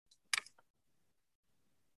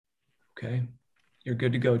Okay, you're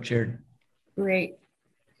good to go, Chair. Great.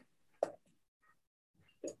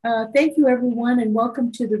 Thank you, everyone, and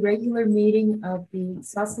welcome to the regular meeting of the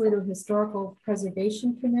Sausalito Historical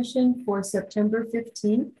Preservation Commission for September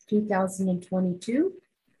 15th, 2022.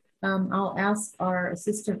 I'll ask our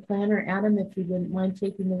assistant planner, Adam, if you wouldn't mind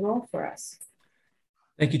taking the roll for us.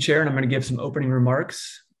 Thank you, Chair, and I'm going to give some opening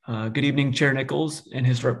remarks. Good evening, Chair Nichols and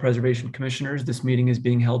Historic Preservation Commissioners. This meeting is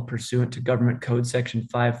being held pursuant to Government Code Section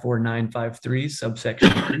 54953, subsection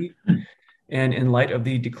 3. And in light of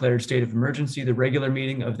the declared state of emergency, the regular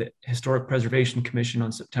meeting of the Historic Preservation Commission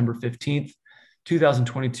on September 15th,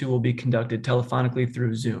 2022 will be conducted telephonically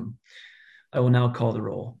through Zoom. I will now call the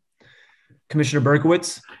roll. Commissioner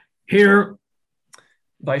Berkowitz. Here.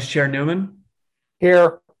 Vice Chair Newman.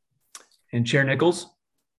 Here. And Chair Nichols.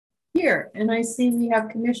 Here, and I see we have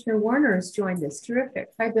Commissioner Warner has joined us. Terrific.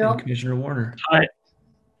 Hi, Bill. And Commissioner Warner. Hi.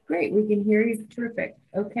 Great, we can hear you. Terrific.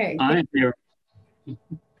 Okay. I'm here.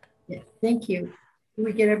 Yeah, thank you. Can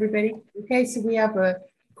we get everybody? Okay, so we have a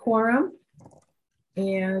quorum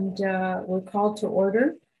and we're called to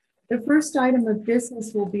order. The first item of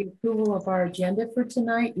business will be approval of our agenda for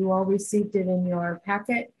tonight. You all received it in your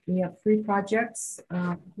packet. We have 3 projects.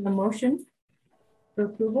 A motion for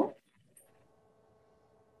approval.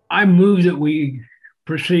 I move that we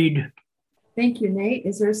proceed. Thank you, Nate.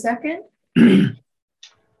 Is there a second?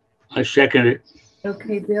 I second it.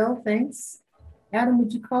 Okay, Bill, thanks. Adam,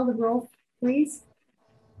 would you call the roll, please?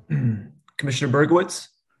 Commissioner Berkowitz.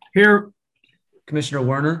 Here. Commissioner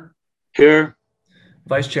Warner. Here.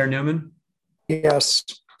 Vice Chair Newman. Yes.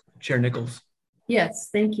 Chair Nichols. Yes,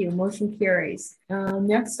 thank you. Motion carries.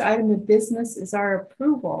 Next item of business is our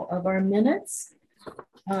approval of our minutes.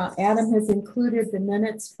 Adam has included the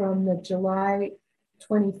minutes from the July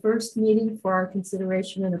 21st meeting for our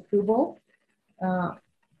consideration and approval. I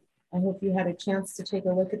hope you had a chance to take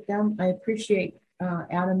a look at them. I appreciate,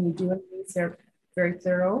 Adam, you doing these. They're very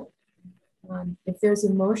thorough. If there's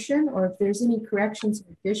a motion or if there's any corrections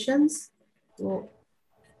or additions, we'll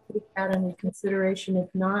take that under consideration.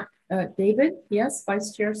 If not, David, yes,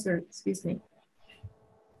 Vice Chair, sir, excuse me.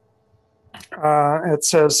 It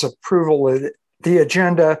says approval of the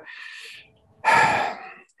agenda.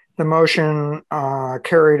 The motion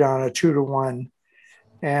carried on a 2-to-1.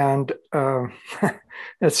 And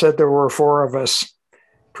it said there were 4 of us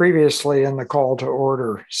previously in the call to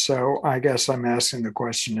order. So I guess I'm asking the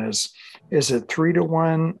question is it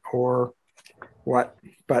 3-to-1 or what?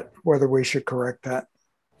 But whether we should correct that.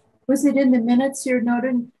 Was it in the minutes you're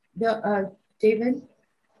noting, David?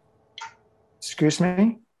 Excuse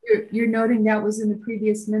me? You're noting that was in the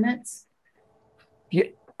previous minutes? Yeah,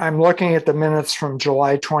 I'm looking at the minutes from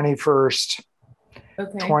July 21st,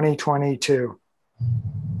 okay. 2022.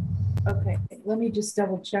 Okay, let me just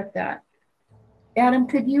double check that. Adam,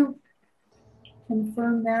 could you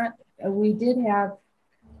confirm that? We did have.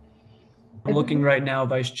 I'm looking right now,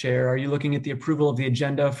 Vice Chair. Are you looking at the approval of the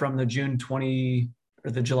agenda from the July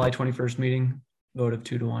 21st meeting? Vote of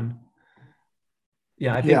 2-to-1.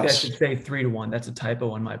 Yeah, I think that should say 3-to-1. That's a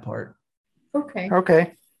typo on my part. Okay.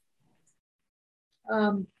 Okay.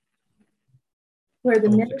 Where the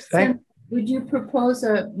minutes, would you propose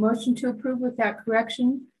a motion to approve with that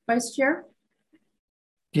correction, Vice Chair?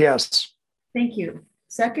 Yes. Thank you.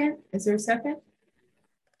 Second? Is there a second?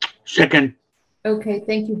 Second. Okay,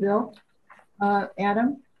 thank you, Bill.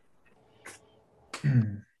 Adam?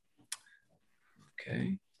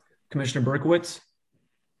 Okay. Commissioner Berkowitz?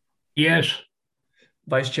 Yes.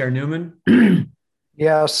 Vice Chair Newman?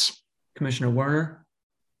 Yes. Commissioner Warner?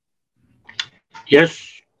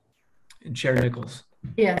 Yes. And Chair Nichols?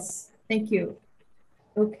 Yes, thank you.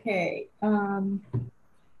 Okay.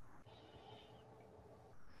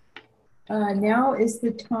 Now is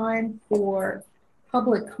the time for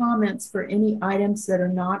public comments for any items that are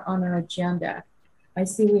not on our agenda. I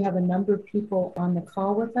see we have a number of people on the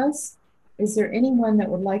call with us. Is there anyone that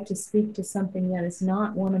would like to speak to something that is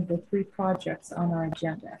not one of the 3 projects on our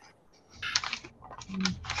agenda?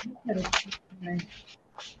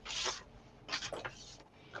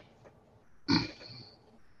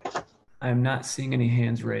 I am not seeing any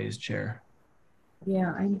hands raised, Chair.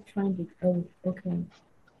 Yeah, I'm trying to, oh, okay.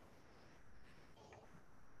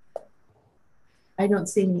 I don't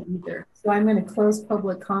see any either. So I'm going to close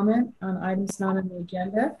public comment on items not on the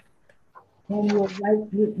agenda. And we'll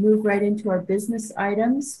move right into our business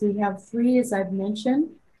items. We have 3, as I've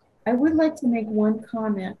mentioned. I would like to make one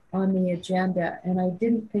comment on the agenda, and I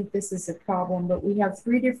didn't think this is a problem, but we have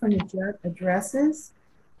 3 different addresses.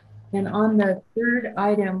 And on the 3rd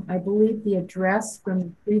item, I believe the address from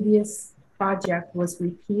the previous project was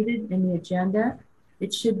repeated in the agenda.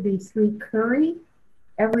 It should be 3 Curry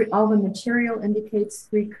all the material indicates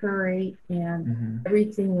 3 Curry and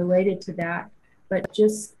everything related to that. But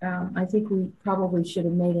just, I think we probably should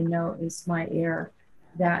have made a note, is my error,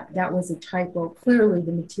 that was a typo. Clearly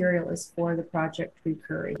the material is for the project 3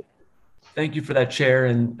 Curry. Thank you for that, Chair.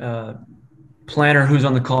 And planner who's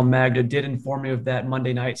on the call, Magda, did inform me of that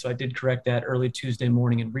Monday night. So I did correct that early Tuesday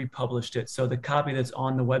morning and republished it. So the copy that's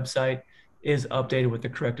on the website is updated with the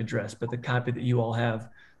correct address, but the copy that you all have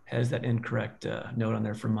has that incorrect note on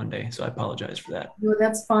there for Monday. So I apologize for that. No,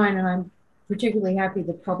 that's fine. And I'm particularly happy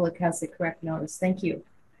the public has the correct notice. Thank you.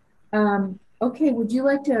 Okay, would you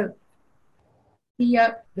like to tee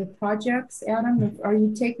up the projects, Adam? Are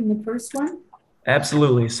you taking the first one?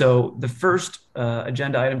 Absolutely. So the first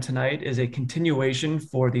agenda item tonight is a continuation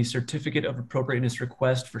for the Certificate of Appropriateness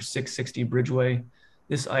request for 660 Bridgeway.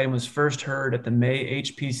 This item was first heard at the May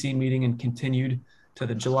HPC meeting and continued to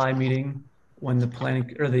the July meeting when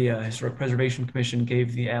the Historic Preservation Commission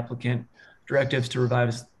gave the applicant directives to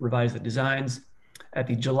revise the designs. At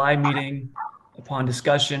the July meeting, upon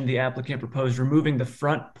discussion, the applicant proposed removing the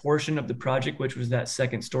front portion of the project, which was that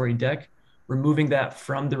second-story deck, removing that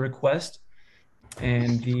from the request.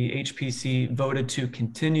 And the HPC voted to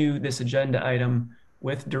continue this agenda item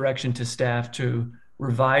with direction to staff to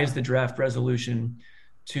revise the draft resolution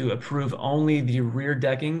to approve only the rear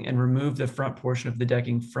decking and remove the front portion of the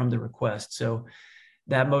decking from the request. So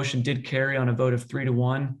that motion did carry on a vote of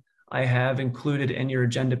 3-1. I have included in your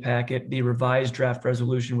agenda packet the revised draft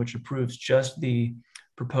resolution, which approves just the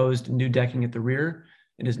proposed new decking at the rear.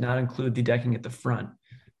 It does not include the decking at the front.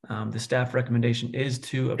 The staff recommendation is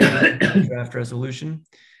to approve the draft resolution.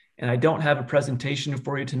 And I don't have a presentation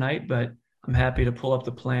for you tonight, but I'm happy to pull up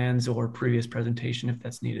the plans or previous presentation if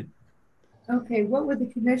that's needed. Okay, what would the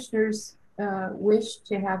commissioners wish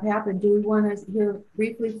to have happen? Do we want to hear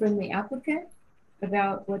briefly from the applicant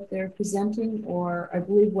about what they're presenting? Or I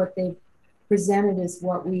believe what they presented is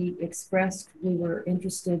what we expressed we were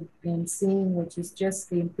interested in seeing, which is just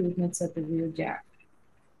the improvements at the rear deck.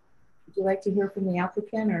 Would you like to hear from the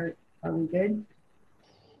applicant, or are we good?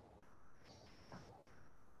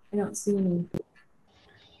 I don't see any.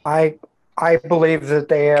 I believe that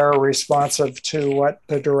they are responsive to what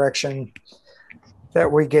the direction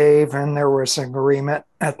that we gave, and there was an agreement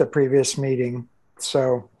at the previous meeting.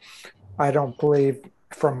 So I don't believe,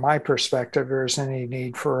 from my perspective, there's any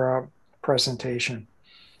need for a presentation.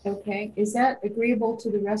 Okay, is that agreeable to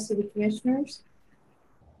the rest of the commissioners?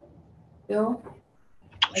 Bill?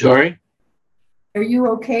 Sorry? Are you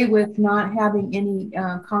okay with not having any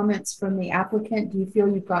comments from the applicant? Do you feel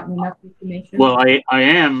you've gotten enough information? Well, I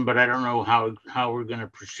am, but I don't know how we're going to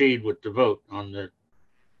proceed with the vote on the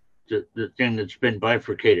thing that's been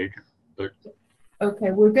bifurcated. But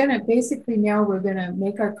okay, we're going to basically now we're going to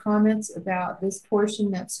make our comments about this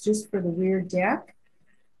portion that's just for the rear deck.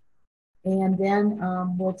 And then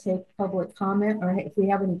we'll take public comment, or if we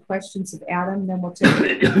have any questions of Adam, then we'll take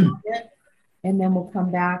public comment. And then we'll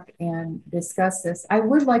come back and discuss this. I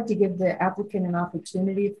would like to give the applicant an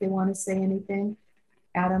opportunity if they want to say anything.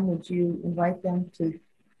 Adam, would you invite them to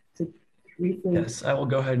briefly? Yes, I will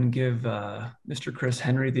go ahead and give Mr. Chris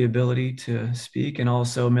Henry the ability to speak, and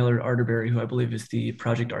also Millard Arterberry, who I believe is the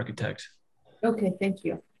project architect. Okay, thank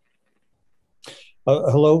you.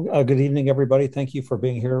 Hello, good evening, everybody. Thank you for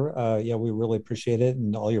being here. Yeah, we really appreciate it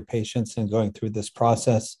and all your patience in going through this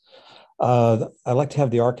process. I'd like to have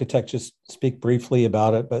the architect just speak briefly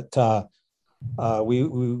about it, but we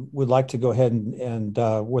would like to go ahead and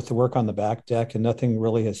with the work on the back deck, and nothing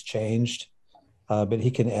really has changed, but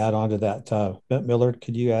he can add on to that. Millard,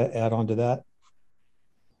 could you add on to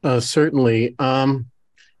that? Certainly. And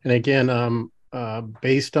again,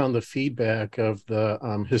 based on the feedback of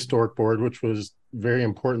the historic board, which was very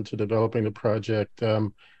important to developing the project,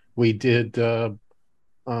 we did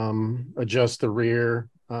adjust the rear.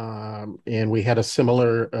 And we had a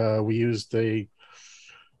similar, we used a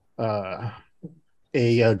guardrail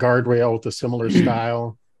with a similar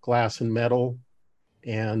style, glass and metal.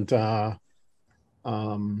 And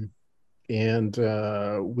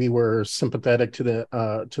we were sympathetic to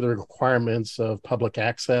the requirements of public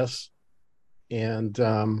access. And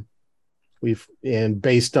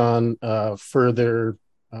based on further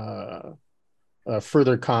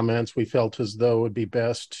comments, we felt as though it would be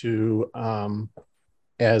best to,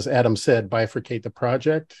 as Adam said, bifurcate the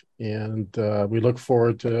project, and we look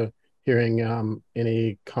forward to hearing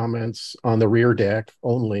any comments on the rear deck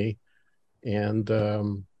only, and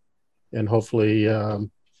hopefully a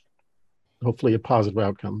positive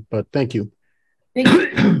outcome. But thank you. Thank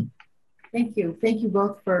you. Thank you. Thank you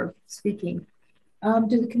both for speaking.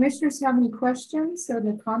 Do the commissioners have any questions on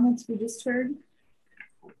the comments we just heard?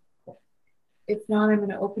 If not, I'm going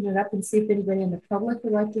to open it up and see if anybody in the public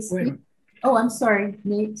would like to Wait a speak. minute. Oh, I'm sorry,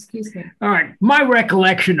 Nate, excuse me. All right. My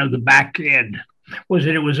recollection of the back end was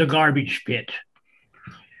that it was a garbage pit.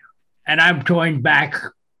 And I'm going back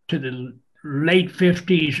to the late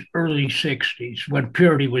 50s, early 60s, when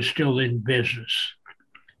Purity was still in business.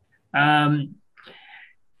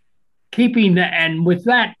 Keeping that, and with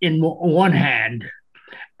that in one hand,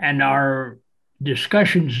 and our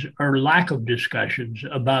discussions or lack of discussions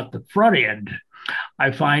about the front end, I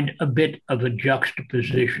find a bit of a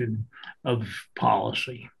juxtaposition of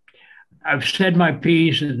policy. I've said my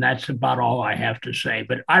piece, and that's about all I have to say.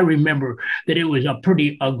 But I remember that it was a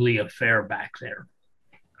pretty ugly affair back there.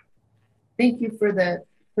 Thank you for the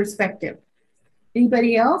perspective.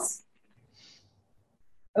 Anybody else?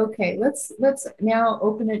 Okay, let's now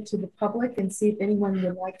open it to the public and see if anyone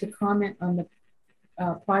would like to comment on the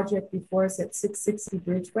project before us at 660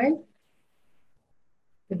 Bridgeway,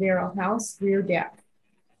 the Barrel House rear deck.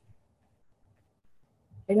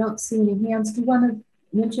 I don't see any hands. Do you want to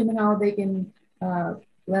mention how they can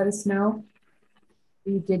let us know?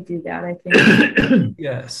 You did do that, I think.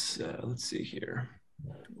 Yes, let's see here.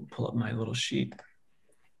 I'll pull up my little sheet.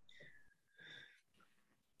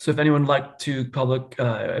 So if anyone would like to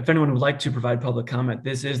provide public comment,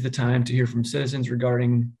 this is the time to hear from citizens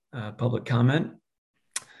regarding public comment.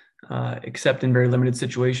 Except in very limited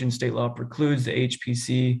situations, state law precludes the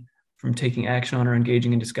HPC from taking action on or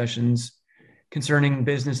engaging in discussions concerning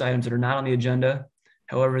business items that are not on the agenda.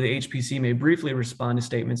 However, the HPC may briefly respond to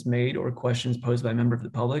statements made or questions posed by a member of the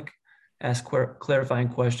public, ask clarifying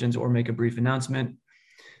questions, or make a brief announcement.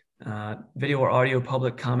 Video or audio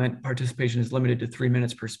public comment participation is limited to 3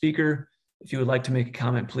 minutes per speaker. If you would like to make a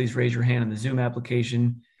comment, please raise your hand in the Zoom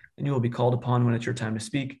application and you will be called upon when it's your time to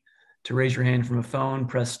speak. To raise your hand from a phone,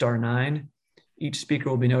 press *9. Each speaker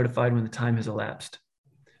will be notified when the time has elapsed.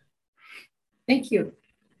 Thank you.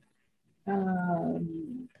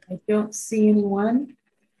 I don't see anyone.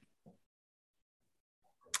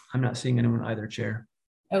 I'm not seeing anyone either, Chair.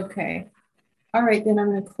 Okay. All right, then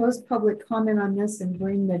I'm going to close public comment on this and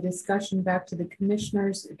bring the discussion back to the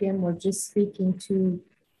commissioners. Again, we're just speaking to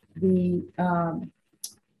the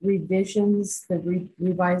revisions, the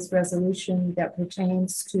revised resolution that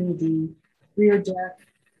pertains to the rear deck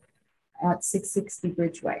at 660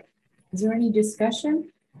 Bridgeway. Is there any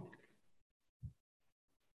discussion?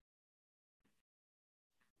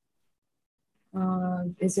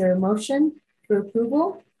 Is there a motion for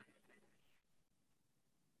approval?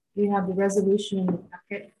 You have the resolution in the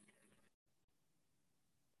packet.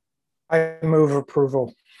 I move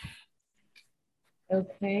approval.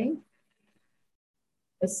 Okay.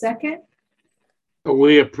 A second? Are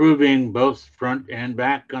we approving both front and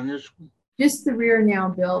back on this? Just the rear now,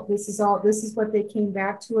 Bill. This is what they came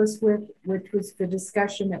back to us with, which was the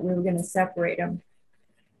discussion that we were going to separate them.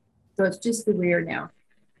 So it's just the rear now.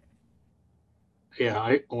 Yeah,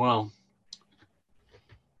 I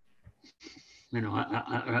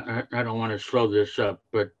don't want to slow this up,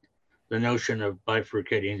 but the notion of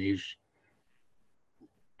bifurcating these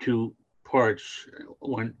two parts,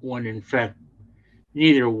 when in fact,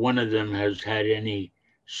 neither one of them has had any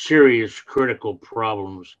serious critical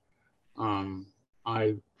problems,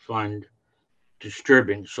 I find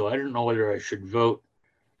disturbing. So I don't know whether I should vote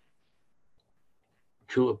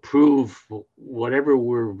to approve whatever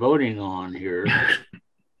we're voting on here,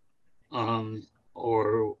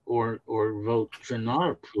 or vote to not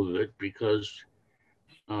approve it, because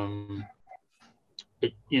I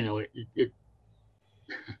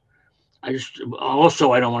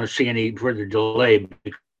don't want to see any further delay,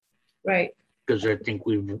 Right. because I think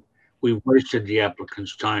we've wasted the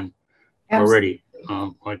applicant's time Absolutely.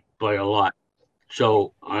 already, by a lot.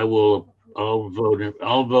 So I'll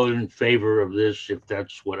vote in favor of this if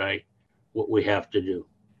that's what we have to do.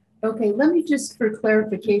 Okay, let me just, for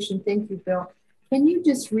clarification, thank you, Bill. Can you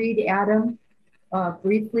just read, Adam,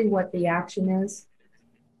 briefly what the action is?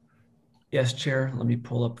 Yes, Chair. Let me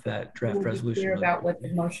pull up that draft We'll be resolution. clear about what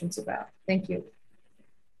the motion's about. Thank you.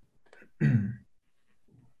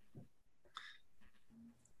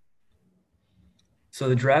 So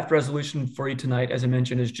the draft resolution for you tonight, as I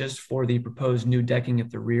mentioned, is just for the proposed new decking at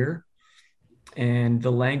the rear. And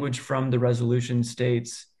the language from the resolution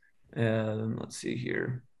states, let's see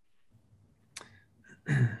here.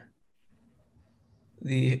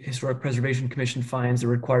 The Historic Preservation Commission finds the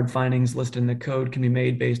required findings listed in the code can be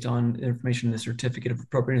made based on information in the Certificate of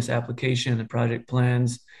Appropriateness application and the project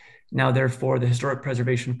plans. Now, therefore, the Historic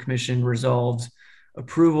Preservation Commission resolves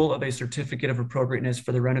approval of a Certificate of Appropriateness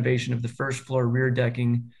for the renovation of the first floor rear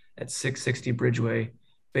decking at 660 Bridgeway,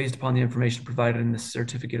 based upon the information provided in the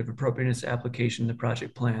Certificate of Appropriateness application and the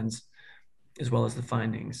project plans. as well as the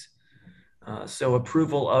findings. So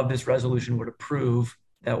approval of this resolution would approve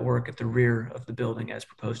that work at the rear of the building as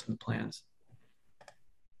proposed in the plans.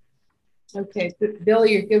 Okay, Bill,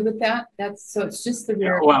 you're good with that? So it's just the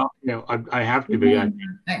rear. Well, I have to be.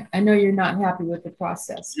 I know you're not happy with the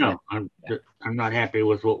process. No, I'm not happy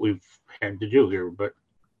with what we've had to do here, but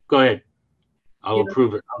go ahead. I'll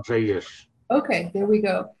approve it. I'll say yes. Okay, there we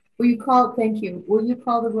go. Thank you. Will you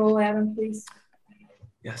call the roll, Adam, please?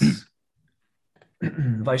 Yes.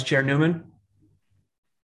 Vice Chair Newman.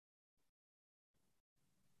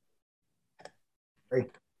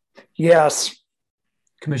 Yes.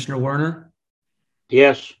 Commissioner Werner.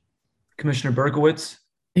 Yes. Commissioner Berkowitz.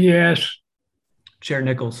 Yes. Chair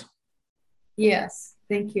Nichols. Yes,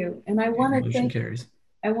 thank you. And I want to Motion carries.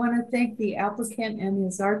 thank the applicant and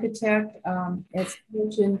his architect, as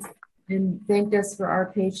mentioned, and thanked us for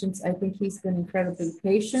our patience. I think he's been incredibly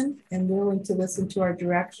patient and willing to listen to our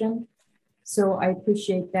direction. So I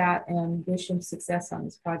appreciate that and wish him success on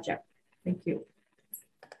this project. Thank you.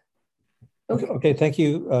 Okay, thank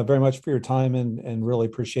you very much for your time and really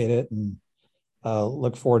appreciate it, and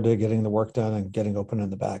look forward to getting the work done and getting open in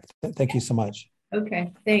the back. Thank you so much.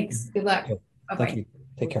 Okay, thanks. Good luck. Okay. Bye-bye. Thank you.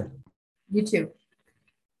 Take care. You too.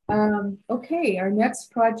 Okay, our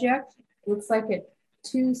next project looks like at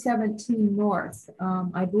 217 North.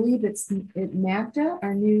 I believe it's Magda,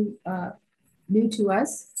 our new to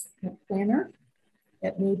us planner,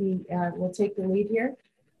 that maybe will take the lead here.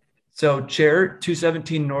 So Chair,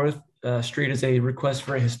 217 North Street is a request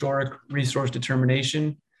for a historic resource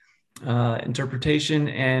determination interpretation,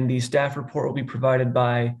 and the staff report will be provided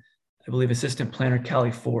by, I believe, Assistant Planner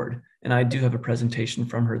Callie Ford. And I do have a presentation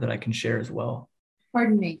from her that I can share as well.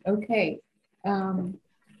 Pardon me. Okay.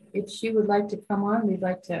 If she would like to come on, we'd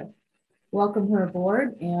like to welcome her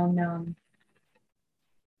aboard. And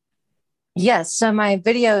yes, so my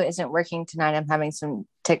video isn't working tonight. I'm having some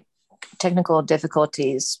technical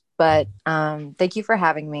difficulties, but thank you for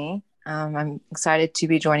having me. I'm excited to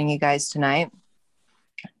be joining you guys tonight.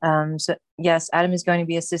 So yes, Adam is going to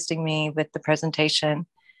be assisting me with the presentation.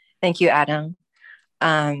 Thank you, Adam.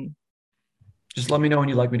 Just let me know when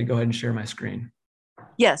you'd like me to go ahead and share my screen.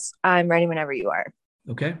 Yes, I'm ready whenever you are.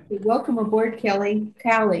 Okay. Welcome aboard, Callie.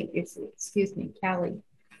 Excuse me, Callie.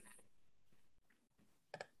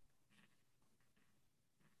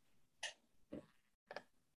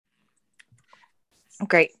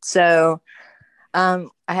 Great. So I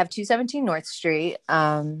have 217 North Street.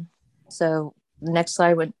 So next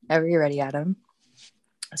slide, whenever you're ready, Adam.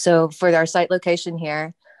 So for our site location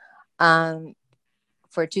here,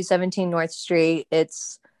 for 217 North Street,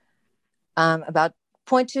 it's about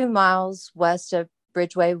 0.2 miles west of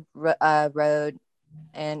Bridgeway Road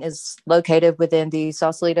and is located within the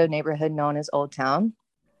Sausalito neighborhood known as Old Town.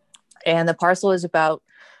 And the parcel is about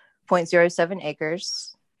 0.07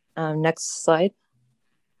 acres. Next slide.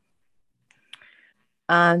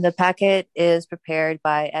 The packet is prepared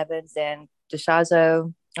by Evans and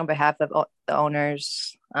DeShazo on behalf of the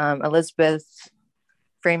owners, Elizabeth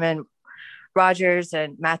Freeman Rogers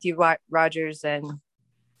and Matthew Rogers. And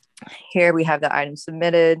here we have the items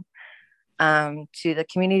submitted to the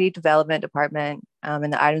Community Development Department,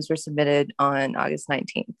 and the items were submitted on August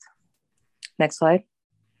 19th. Next slide.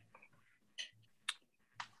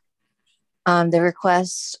 The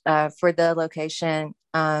request for the location,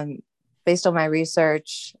 based on my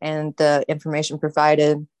research and the information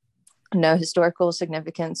provided, no historical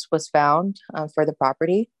significance was found for the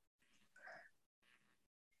property.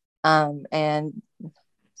 And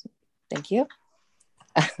thank you.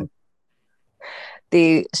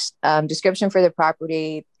 The description for the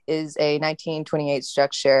property is a 1928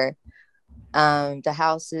 structure. The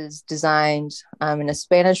house is designed in a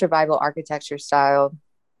Spanish Revival architecture style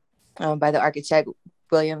by the architect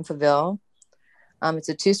William Faville. It's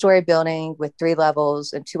a 2-story building with 3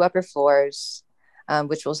 levels and 2 upper floors,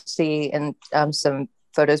 which we'll see in some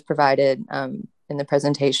photos provided in the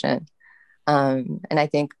presentation. And I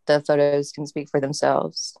think the photos can speak for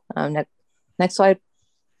themselves. Next slide.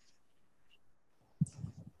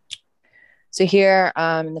 So here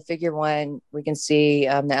in the figure 1, we can see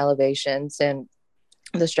the elevations and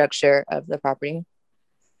the structure of the property.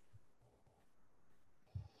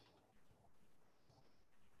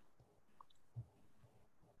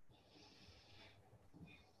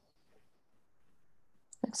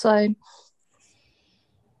 Next slide.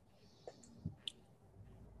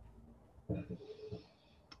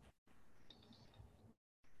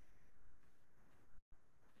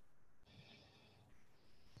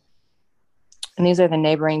 And these are the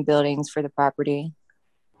neighboring buildings for the property.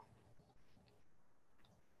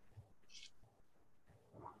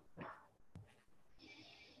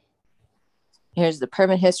 Here's the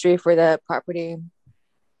permit history for the property.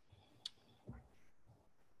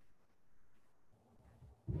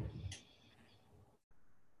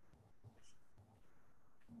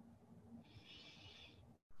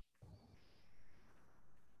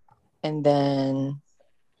 And then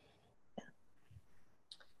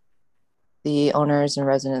the owners and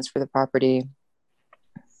residents for the property,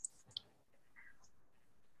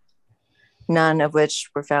 none of which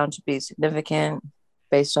were found to be significant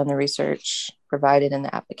based on the research provided in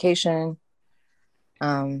the application.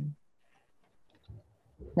 Next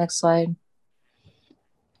slide.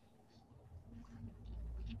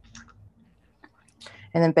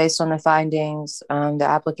 And then based on the findings, the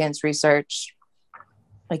applicant's research,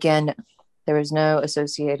 again, there was no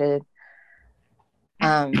associated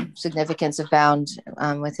significance of found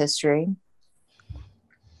with history.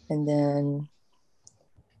 And then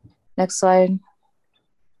next slide.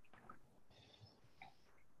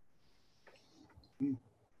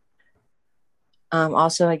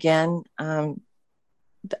 Also, again,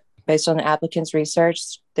 based on the applicant's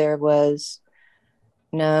research, there was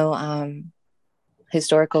no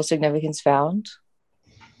historical significance found.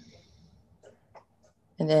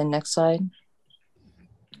 And then next slide.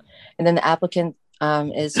 And then the applicant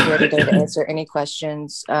is here today to answer any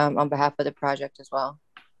questions on behalf of the project as well.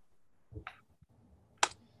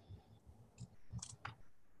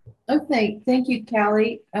 Okay, thank you,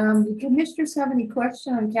 Callie. Do commissioners have any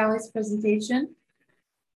question on Callie's presentation?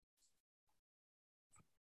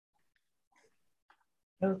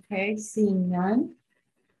 Okay, seeing none.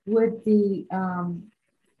 Would the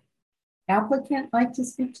applicant like to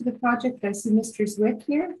speak to the project? I see Mr. Zwick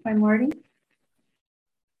here. Hi, Marty.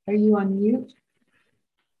 Are you on mute?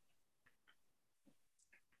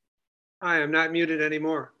 I am not muted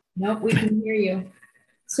anymore. Nope, we can hear you.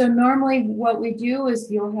 So normally what we do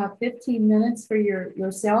is you'll have 15 minutes for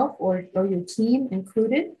yourself or your team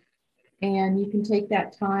included. And you can take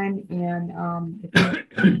that time and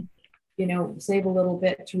save a little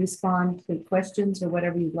bit to respond to questions or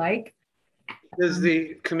whatever you like. Does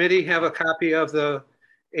the committee have a copy of the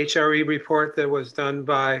HRE report that was done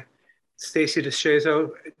by Stacy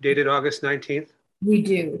DeShazo dated August 19th? We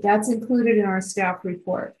do. That's included in our staff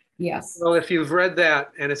report. Yes. Well, if you've read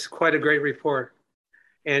that, and it's quite a great report,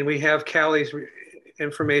 and we have Callie's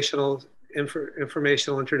informational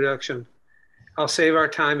introduction, I'll save our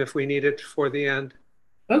time if we need it for the end.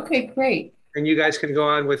 Okay, great. And you guys can go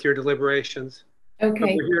on with your deliberations. Okay.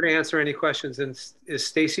 But we're here to answer any questions. And is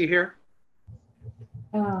Stacy here?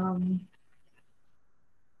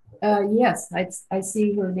 Yes, I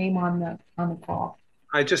see her name on the call.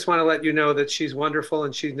 I just want to let you know that she's wonderful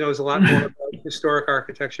and she knows a lot more about historic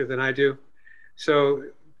architecture than I do. So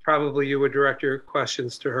probably you would direct your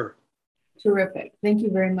questions to her. Terrific. Thank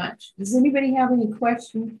you very much. Does anybody have any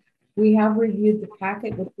questions? We have reviewed the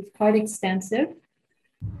packet, which is quite extensive.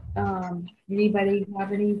 Anybody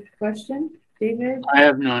have any questions? David? I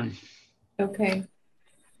have none. Okay.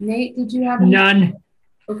 Nate, did you have any? None.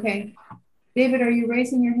 Okay. David, are you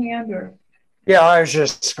raising your hand or? Yeah, I was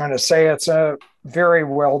just going to say it's a very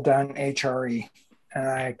well done HRE, and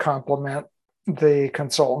I compliment the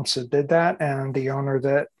consultants that did that and the owner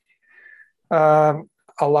that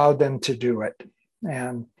allowed them to do it.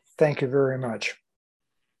 And thank you very much.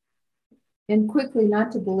 And quickly,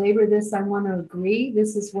 not to belabor this, I want to agree.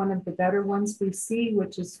 This is one of the better ones we see,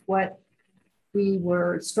 which is what we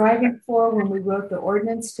were striving for when we wrote the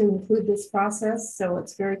ordinance to include this process. So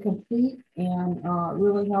it's very complete and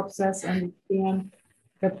really helps us understand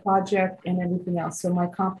the project and everything else. So my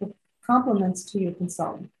compliments to your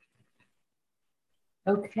consultant.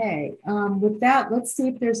 Okay, with that, let's see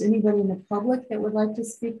if there's anybody in the public that would like to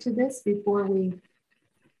speak to this before we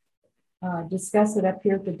discuss it up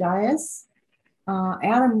here at the dais.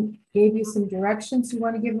 Adam gave you some directions. You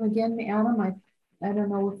want to give them again, Adam? I don't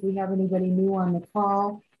know if we have anybody new on the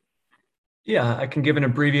call. Yeah, I can give an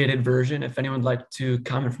abbreviated version. If anyone would like to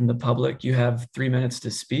comment from the public, you have 3 minutes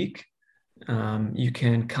to speak. You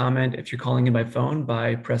can comment if you're calling in by phone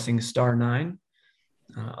by pressing *9.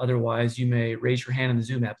 Otherwise, you may raise your hand in the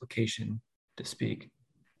Zoom application to speak.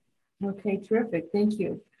 Okay, terrific. Thank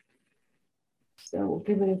you. So we'll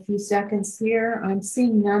give it a few seconds here. I'm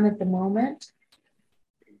seeing none at the moment.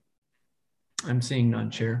 I'm seeing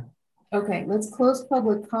none, Chair. Okay, let's close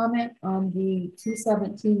public comment on the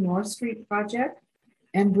 217 North Street project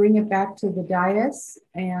and bring it back to the dais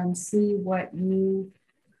and see what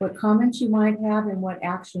comments you might have and what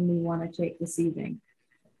action we want to take this evening.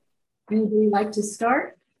 Anybody like to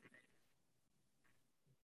start?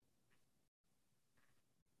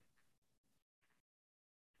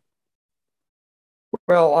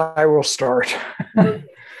 Well, I will start.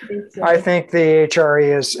 I think the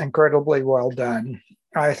HRE is incredibly well done.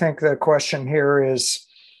 I think the question here is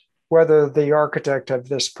whether the architect of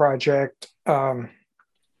this project, who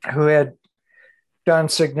had done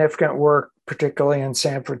significant work, particularly in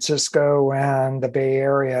San Francisco and the Bay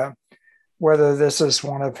Area, whether this is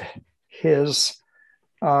one of his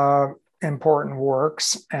important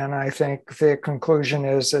works. And I think the conclusion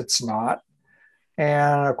is it's not.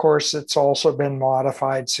 And of course, it's also been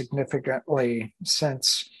modified significantly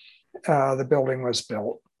since the building was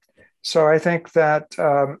built. So I think that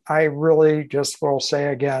I really just will say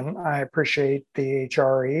again, I appreciate the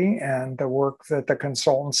HRE and the work that the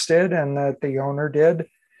consultants did and that the owner did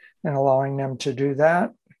in allowing them to do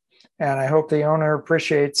that. And I hope the owner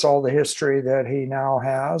appreciates all the history that he now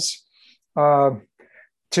has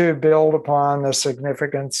to build upon the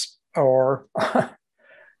significance or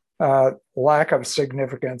lack of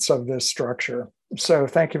significance of this structure. So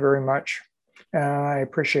thank you very much. And I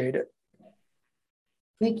appreciate it.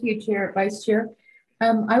 Thank you, Chair, Vice Chair.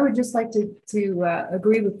 I would just like to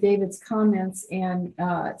agree with David's comments and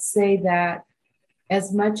say that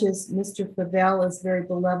as much as Mr. Favell is very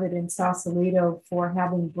beloved in Sausalito for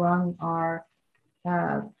having brung our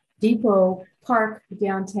depot park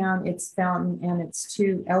downtown, its fountain, and its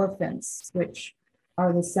two elephants, which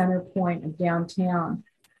are the center point of downtown,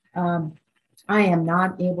 I am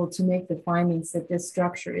not able to make the findings that this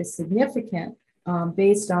structure is significant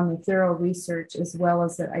based on the thorough research, as well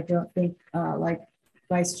as that I don't think, like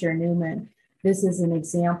Vice Chair Newman, this is an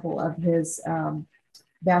example of his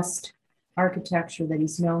best architecture that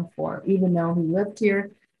he's known for. Even though he lived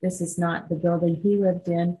here, this is not the building he lived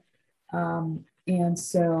in. And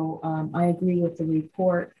so I agree with the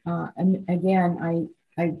report. And again,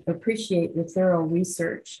 I appreciate the thorough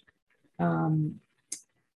research.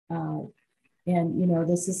 And, you know,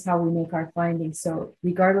 this is how we make our findings. So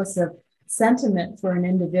regardless of sentiment for an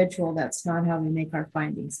individual, that's not how we make our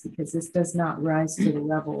findings, because this does not rise to the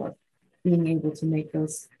level of being able to make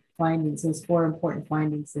those findings, those four important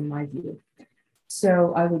findings in my view.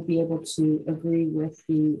 So I would be able to agree with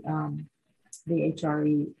the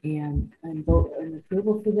HRE and vote in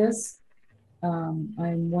approval for this.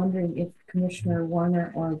 I'm wondering if Commissioner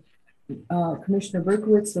Warner or Commissioner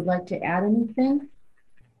Berkowitz would like to add anything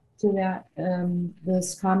to that,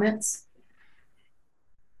 those comments.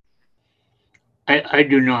 I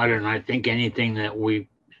do not, and I think anything that we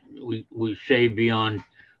say beyond,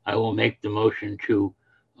 I will make the motion to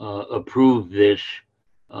approve this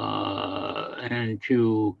and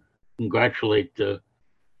to congratulate the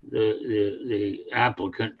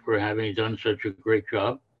applicant for having done such a great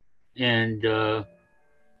job, and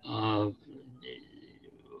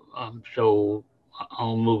so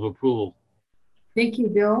I'll move approval. Thank you,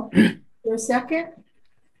 Bill. For a second.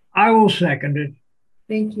 I will second it.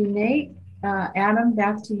 Thank you, Nate. Adam,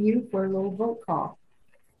 back to you for a little vote call.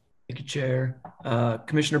 Thank you, Chair.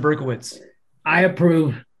 Commissioner Berkowitz. I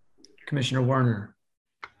approve. Commissioner Warner.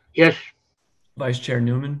 Yes. Vice Chair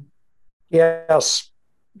Newman. Yes.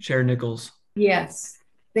 Chair Nichols. Yes.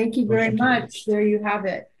 Thank you very Motion much. There you have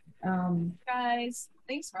it. Guys,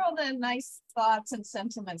 thanks for all the nice thoughts and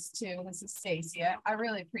sentiments too. This is Stacy. I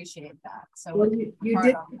really appreciate that. So well,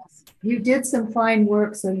 you did some fine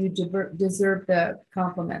work, so you deserve the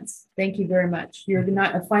compliments. Thank you very much. You're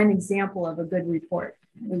not a fine example of a good report,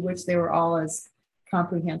 in which they were all as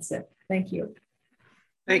comprehensive. Thank you.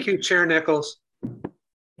 Thank you, Chair Nichols.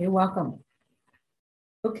 You're welcome.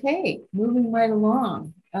 Okay, moving right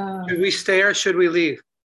along. Should we stay or should we leave?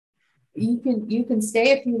 You can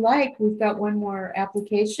stay if you like. We've got one more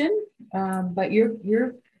application, but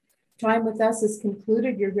your time with us is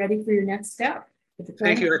concluded. You're ready for your next step.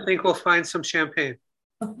 Thank you. I think we'll find some champagne.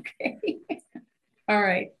 Okay. All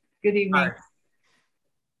right. Good evening. Bye.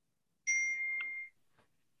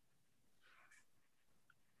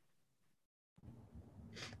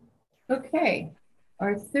 Okay.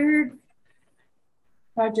 Our third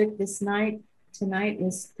project tonight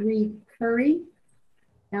is 3 Curry.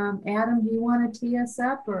 Adam, do you want to tee us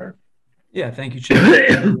up or? Yeah, thank you,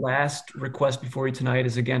 Chair. The last request before you tonight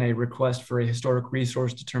is again a request for a historic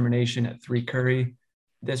resource determination at 3 Curry.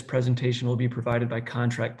 This presentation will be provided by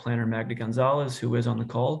contract planner Magda Gonzalez, who is on the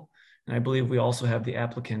call. And I believe we also have the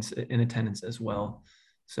applicants in attendance as well.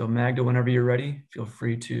 So Magda, whenever you're ready, feel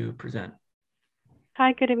free to present.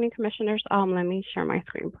 Hi, good evening, commissioners. Let me share my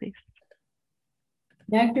screen, please.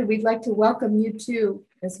 Magda, we'd like to welcome you too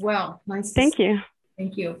as well. Nice. Thank you.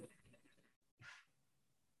 Thank you.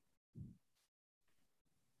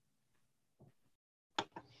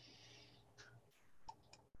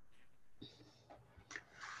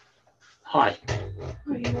 Hi.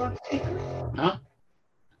 Are you on speaker? Huh?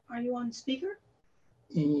 are you on speaker?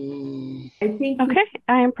 I think. Okay,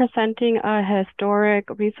 I am presenting a historic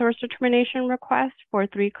resource determination request for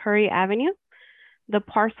 3 Curry Avenue. The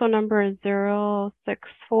parcel number is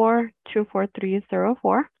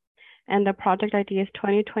 064-24304, and the project ID is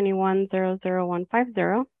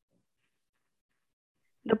 2021-00150.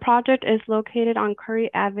 The project is located on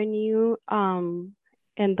Curry Avenue in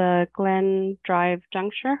the Glen Drive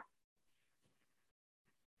juncture.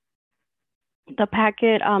 The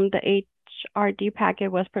packet, the HRD packet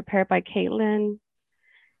was prepared by Caitlin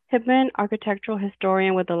Hibman, architectural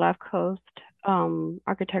historian with the Left Coast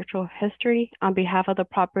Architectural History, on behalf of the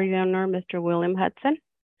property owner, Mr. William Hudson.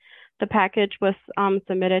 The package was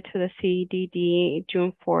submitted to the CDD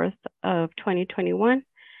June 4th of 2021,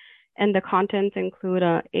 and the contents include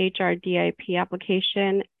a HRDIP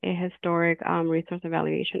application, a historic resource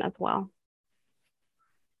evaluation as well.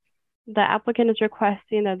 The applicant is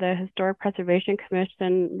requesting that the Historic Preservation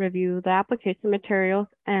Commission review the application materials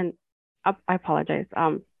and, I apologize,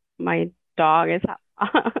 my dog is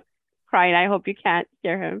crying. I hope you can't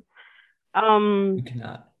hear him. You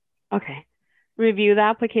cannot. Okay. Review the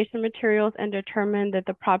application materials and determine that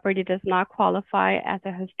the property does not qualify as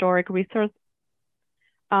a historic resource.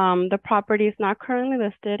 The property is not currently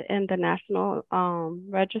listed in the National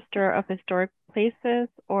Register of Historic Places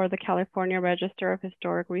or the California Register of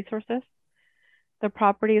Historic Resources. The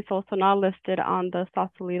property is also not listed on the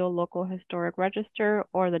Sausalito Local Historic Register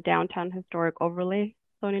or the Downtown Historic Overlay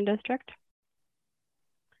Zoning District.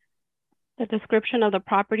 The description of the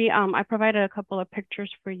property, I provided a couple of pictures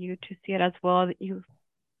for you to see it as well.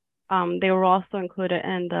 They were also included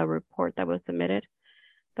in the report that was submitted.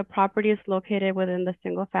 The property is located within the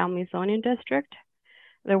single-family zoning district.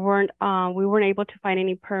 We weren't able to find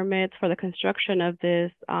any permits for the construction of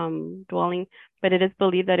this dwelling, but it is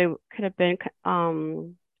believed that it could have been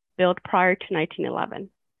built prior to 1911.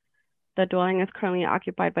 The dwelling is currently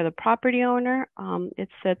occupied by the property owner. It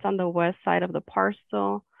sits on the west side of the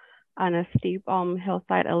parcel on a steep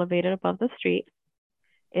hillside elevated above the street.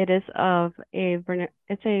 It is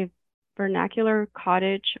it's a vernacular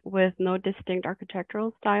cottage with no distinct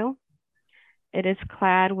architectural style. It is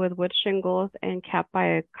clad with wood shingles and capped by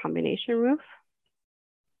a combination roof.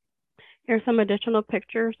 Here's some additional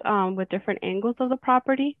pictures with different angles of the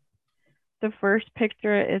property. The first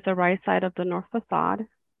picture is the right side of the north facade.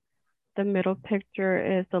 The middle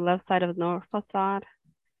picture is the left side of the north facade.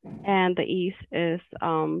 And the east is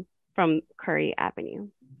from Curry Avenue.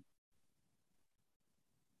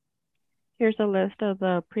 Here's a list of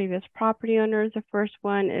the previous property owners. The first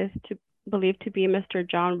one is believed to be Mr.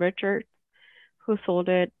 John Richards, who sold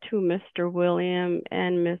it to Mr. William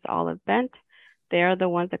and Ms. Olive Bent. They are the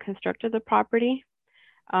ones that constructed the property.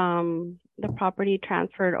 The property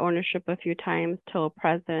transferred ownership a few times till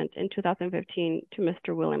present in 2015 to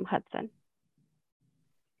Mr. William Hudson.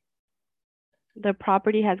 The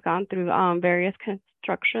property has gone through various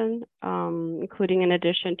construction, including in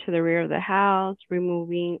addition to the rear of the house,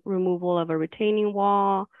 removal of a retaining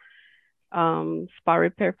wall, spot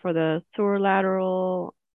repair for the sewer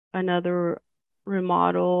lateral, another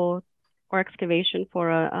remodel or excavation for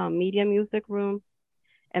a media music room,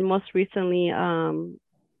 and most recently,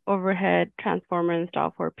 overhead transformer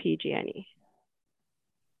installed for PG&E.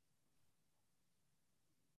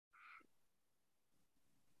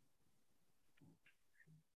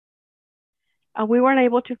 We weren't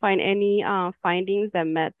able to find any findings that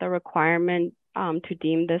met the requirement to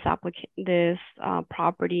deem this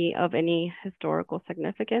property of any historical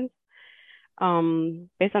significance. Based on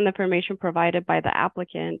the information provided by the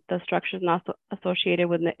applicant, the structure is not associated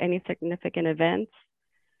with any significant events.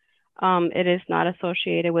 It is not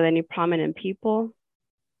associated with any prominent people.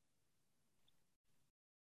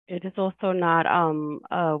 It is also not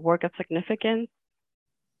a work of significance.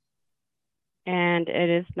 And it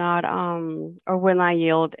is not, or will not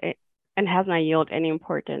yield, and has not yielded any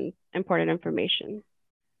important information.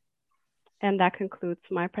 And that concludes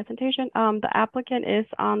my presentation. The applicant is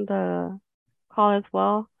on the call as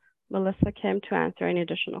well, Melissa Kim, to answer any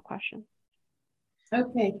additional questions.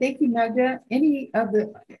 Okay, thank you, Magda. Any of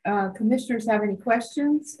the commissioners have any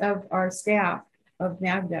questions of our staff of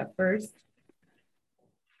Magda first?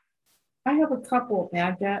 I have a couple,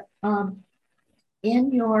 Magda.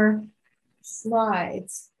 In your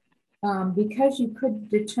slides, because you could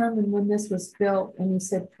determine when this was built, and you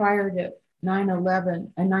said prior to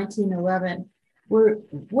 1911,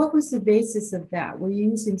 what was the basis of that? Were you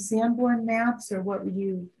using Sanborn maps, or what were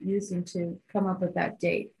you using to come up with that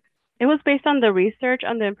date? It was based on the research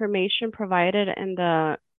on the information provided in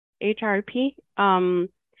the HRP.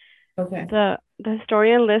 Okay. The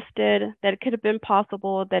historian listed that it could have been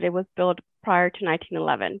possible that it was built prior to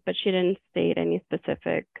 1911, but she didn't state any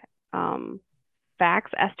specific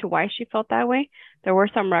facts as to why she felt that way. There were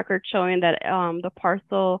some records showing that the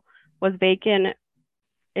parcel was vacant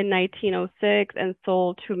in 1906 and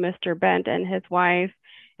sold to Mr. Bent and his wife,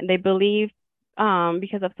 and they believe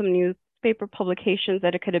because of some newspaper publications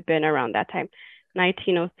that it could have been around that time,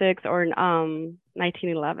 1906 or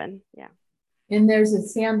 1911. Yeah. And there's a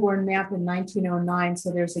Sanborn map in 1909,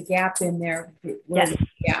 so there's a gap in there. Yes.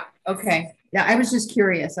 Yeah. Okay. Yeah, I was just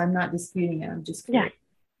curious. I'm not disputing it. I'm just curious.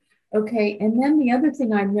 Yeah. Okay. And then the other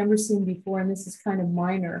thing I've never seen before, and this is kind of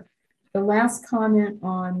minor, the last comment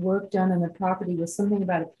on work done on the property was something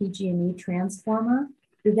about a PG&E transformer.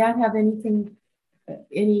 Did that have anything,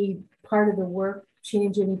 any part of the work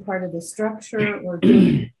change any part of the structure or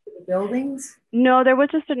do the buildings? No, there was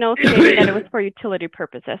just a note stating that it was for utility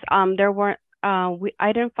purposes. There weren't.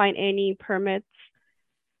 I didn't find any permits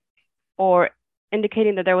or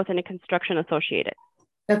indicating that there was any construction associated.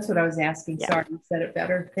 That's what I was asking. Yeah. Sorry, you said it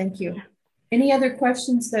better. Thank you. Any other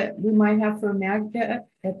questions that we might have for Magda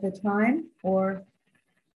at the time? Or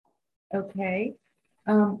okay.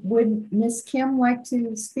 Would Ms. Kim like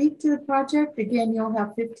to speak to the project? Again, you'll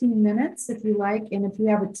have 15 minutes if you like. And if you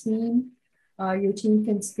have a team, your team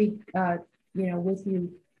can speak with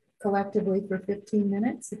you collectively for 15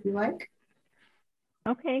 minutes if you like.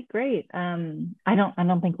 Okay, great. I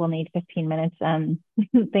don't think we'll need 15 minutes.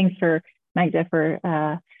 Thanks for Magda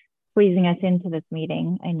for squeezing us into this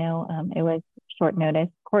meeting. I know it was short notice.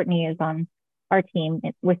 Courtney is on our team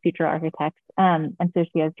with Future Architects, and so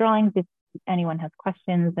she has drawings if anyone has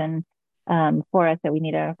questions and for us that we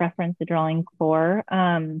need to reference the drawings for.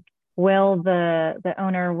 Will, the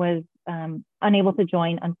owner, was unable to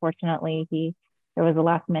join, unfortunately. There was a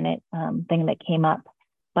last minute thing that came up,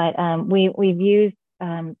 but we've used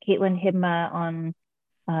Caitlin Hibma on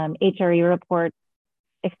HRE report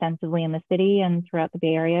extensively in the city and throughout the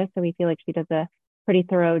Bay Area. So we feel like she does a pretty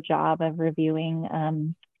thorough job of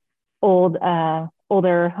reviewing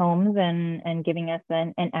older homes and giving us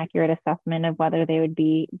an accurate assessment of whether they would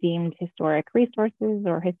be deemed historic resources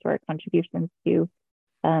or historic contributions to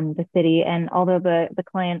the city. And although the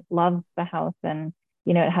client loves the house and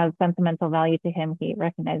it has sentimental value to him, he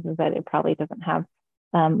recognizes that it probably doesn't have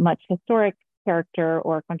much historic character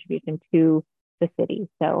or contribution to the city.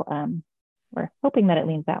 So we're hoping that it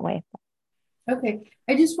leans that way. Okay,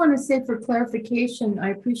 I just want to say for clarification,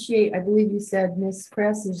 I believe you said Ms.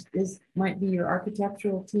 Kress might be your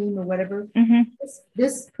architectural team or whatever. Mm-hmm.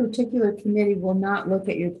 This particular committee will not look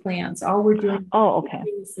at your plans. All we're doing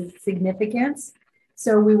is significance.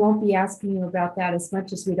 So we won't be asking you about that as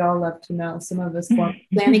much as we'd all love to know. Some of us former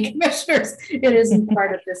planning commissioners, it isn't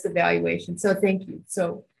part of this evaluation. So thank you.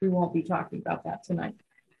 So we won't be talking about that tonight.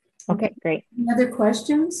 Okay, great. Any other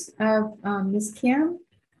questions of Ms. Kim?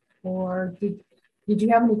 Or did you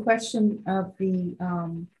have any question of the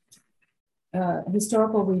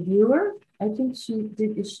historical reviewer? I think she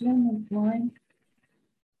did. Is she on the line?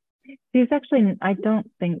 She's actually, I don't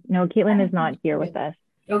think, no, Caitlin is not here with us.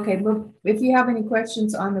 Okay, well, if you have any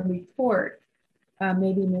questions on the report,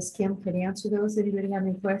 maybe Ms. Kim could answer those. Anybody have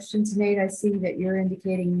any questions? Nate, I see that you're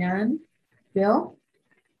indicating none. Bill?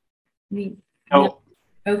 No.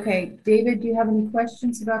 Okay, David, do you have any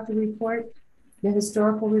questions about the report, the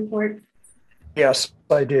historical report? Yes,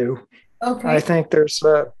 I do. Okay. I think there's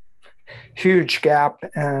a huge gap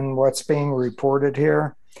in what's being reported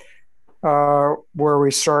here, where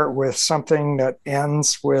we start with something that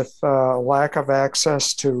ends with lack of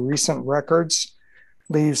access to recent records,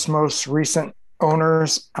 leaves most recent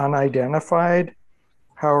owners unidentified.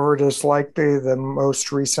 However, it is likely the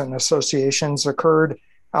most recent associations occurred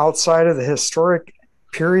outside of the historic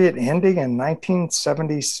period ending in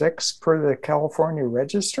 1976 per the California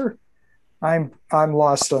Register. I'm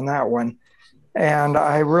lost on that one. And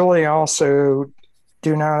I really also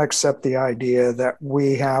do not accept the idea that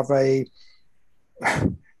we have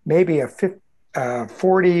maybe a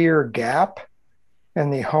 40-year gap in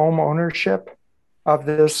the home ownership of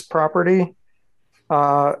this property.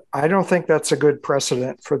 I don't think that's a good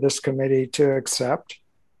precedent for this committee to accept.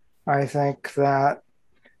 I think that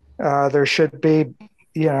there should be,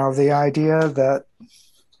 the idea that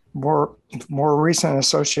more recent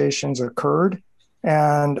associations occurred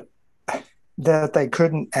and that they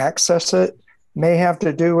couldn't access it may have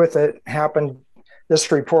to do with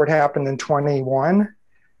this report happened in 21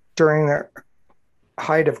 during the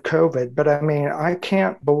height of COVID. But I mean, I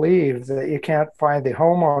can't believe that you can't find the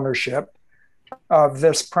home ownership of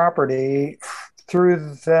this property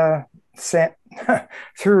through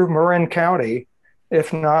Marin County,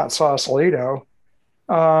 if not Sausalito,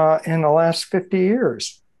 in the last 50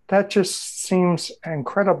 years. that just seems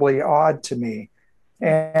incredibly odd to me.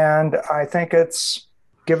 And I think it's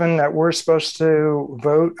given that we're supposed to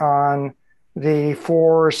vote on the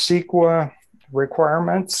 4 CEQA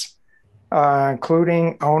requirements,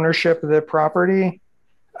 including ownership of the property,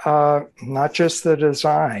 not just the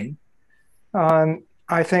design.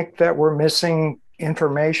 I think that we're missing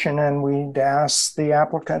information, and we'd ask the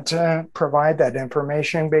applicant to provide that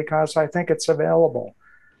information because I think it's available.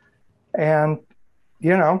 And,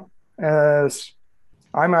 you know, as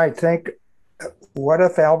I might think, what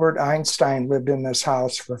if Albert Einstein lived in this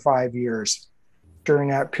house for 5 years during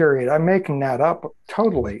that period? I'm making that up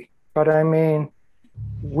totally, but I mean,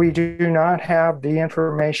 we do not have the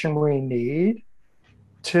information we need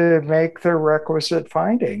to make the requisite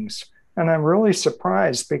findings. And I'm really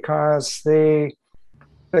surprised because the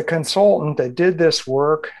consultant that did this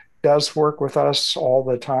work does work with us all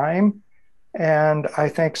the time. And I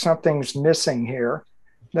think something's missing here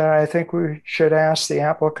that I think we should ask the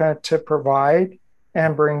applicant to provide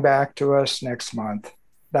and bring back to us next month.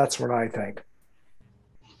 That's what I think.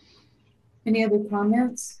 Any other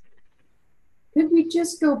comments? Could we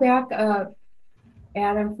just go back,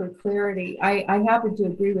 Adam, for clarity? I happen to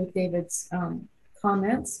agree with David's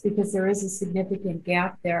comments because there is a significant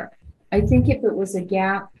gap there. I think if it was a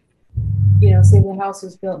gap, you know, say the house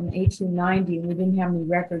was built in 1890 and we didn't have any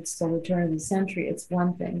records till the turn of the century, it's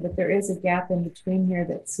one thing, but there is a gap in between here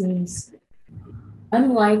that seems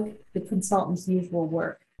unlike the consultant's usual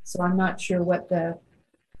work. So I'm not sure what the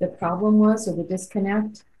problem was or the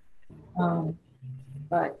disconnect.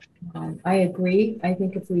 But I agree. I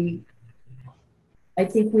think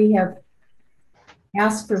we have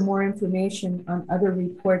asked for more information on other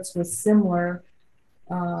reports with similar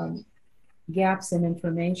gaps in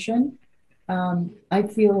information. I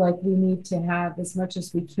feel like we need to have as much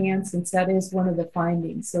as we can, since that is one of the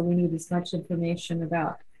findings. So we need as much information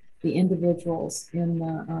about the individuals in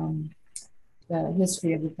the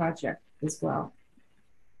history of the project as well.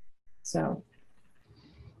 So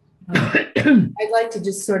I'd like to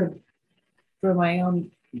just sort of, for my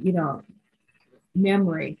own, you know,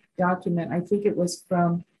 memory document. I think it was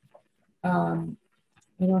from, I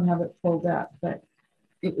don't have it pulled up, but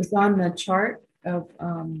it was on the chart of.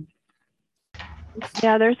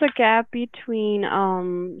 Yeah, there's a gap between,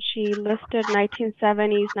 she listed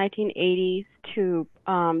 1970s, 1980s to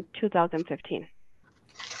 2015.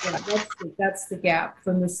 Yeah, that's the gap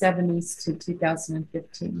from the 70s to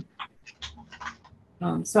 2015.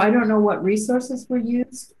 So I don't know what resources were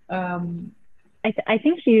used. I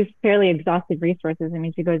think she used fairly exhaustive resources. I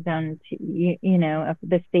mean, she goes down to, you know, of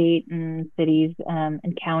the state and cities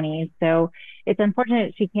and counties. So it's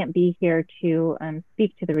unfortunate she can't be here to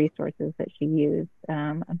speak to the resources that she used.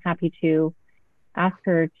 I'm happy to ask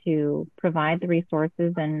her to provide the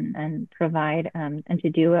resources and provide and to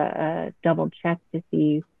do a double check to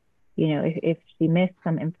see, you know, if she missed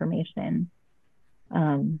some information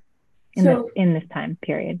in this time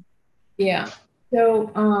period. Yeah.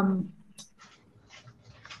 So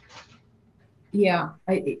yeah,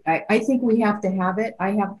 I think we have to have it.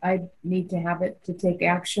 I need to have it to take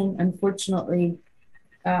action. Unfortunately,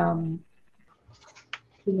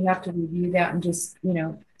 we have to review that and just, you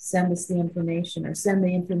know, send us the information or send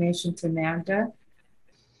the information to Magda.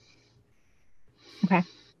 Okay.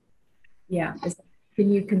 Yeah. Can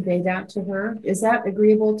you convey that to her? Is that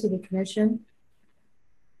agreeable to the commission?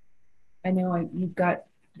 I know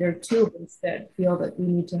there are 2 of us that feel that we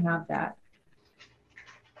need to have that.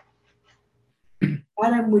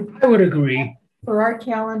 Adam, I would agree. For our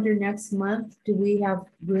calendar next month, do we have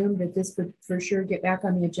room that this would for sure get back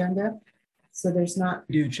on the agenda? So there's not.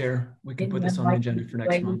 We do, Chair. We can put this on the agenda for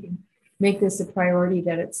next month. Make this a priority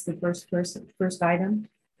that it's the first item.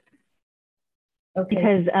 Okay.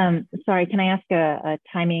 Because, sorry, can I ask a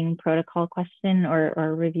timing protocol question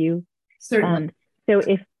or review? Certainly. So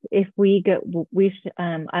if we go,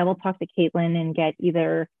 I will talk to Caitlin and get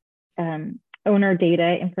either owner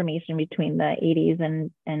data information between the 80s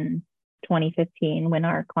and 2015 when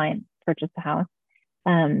our client purchased the house,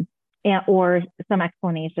 or some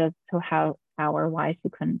explanation as to how or why she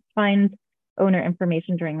couldn't find owner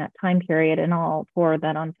information during that time period, and I'll forward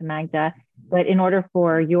that on to Magda. But in order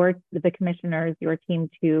for the commissioners, your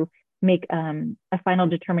team to make a final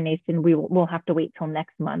determination, we'll have to wait till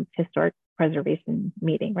next month's historic preservation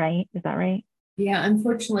meeting, right? Is that right? Yeah,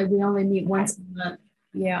 unfortunately, we only meet once a month.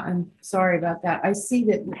 Yeah, I'm sorry about that. I see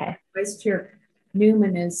that Vice Chair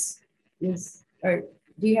Newman or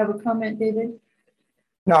do you have a comment, David?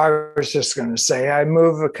 No, I was just going to say, I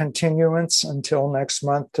move a continuance until next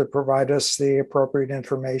month to provide us the appropriate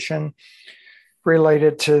information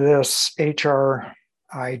related to this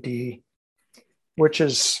HRID which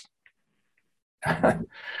is,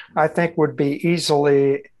 I think, would be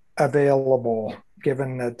easily available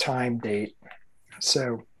given the time date.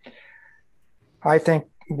 So I think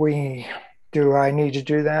I need to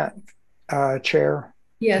do that, Chair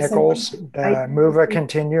Yes. Nichols, move a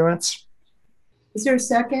continuance? Is there a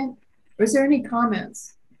second? Or is there any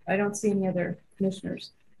comments? I don't see any other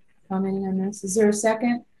commissioners commenting on this. Is there a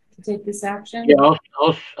second to take this action? Yeah,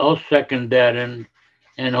 I'll second that,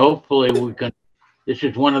 and hopefully we can. This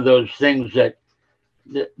is one of those things that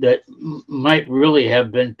might really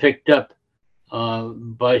have been picked up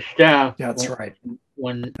by staff. That's right.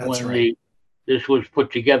 When this was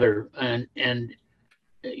put together, and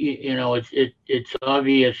you know, it's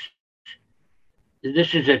obvious.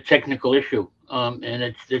 This is a technical issue, and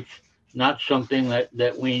it's not something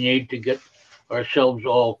that we need to get ourselves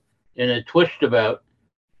all in a twist about.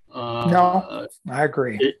 No, I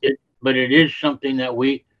agree. But it is something that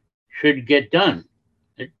we should get done,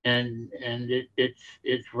 and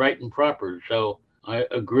it's right and proper. So I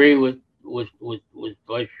agree with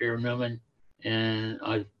Vice Chair Newman, and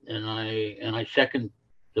I second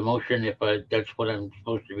the motion if that's what I'm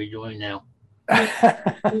supposed to be doing now.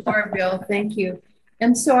 You are, Bill. Thank you.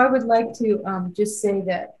 And so I would like to just say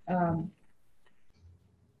that,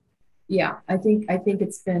 yeah, I think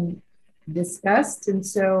it's been discussed, and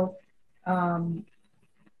so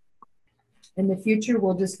in the future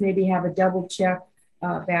we'll just maybe have a double check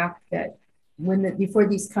back that before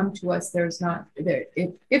these come to us, there's not there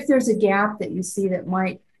if there's a gap that you see that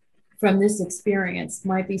might, from this experience,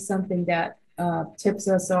 might be something that tips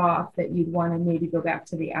us off, that you'd want to maybe go back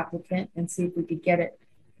to the applicant and see if we could get it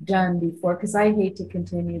done before, because I hate to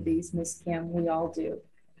continue these, Ms. Kim, we all do,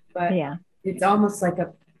 but yeah, it's almost like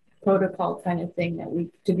a protocol kind of thing that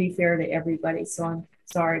to be fair to everybody. So I'm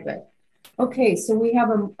sorry, but okay. So we have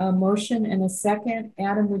a motion and a second.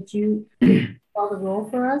 Adam, would you call the roll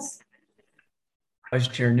for us? Vice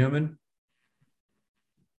Chair Newman,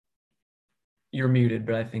 you're muted,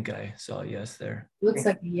 but I think I saw a yes there. Looks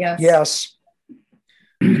like a yes. Yes.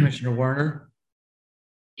 Commissioner Werner?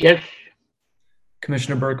 Yes.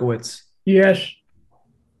 Commissioner Berkowitz? Yes.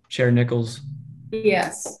 Chair Nichols?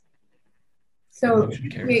 Yes. So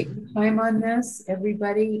great time on this,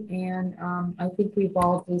 everybody, and I think we've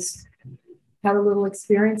all just had a little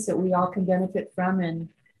experience that we all can benefit from, and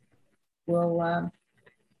we'll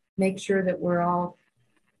make sure that we're all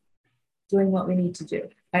doing what we need to do.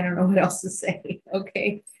 I don't know what else to say.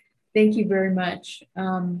 Okay, thank you very much.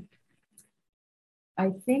 I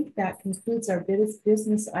think that concludes our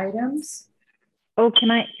business items. Oh, can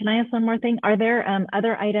I ask one more thing? Are there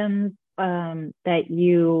other items that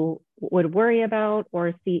you would worry about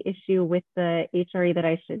or see issue with the HRE that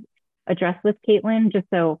I should address with Caitlin? Just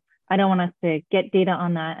so I don't want us to get data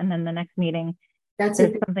on that and then the next meeting there's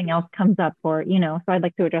something else comes up, or so I'd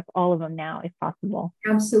like to address all of them now if possible.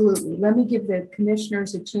 Absolutely. Let me give the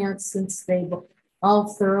commissioners a chance, since they've all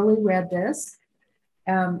thoroughly read this.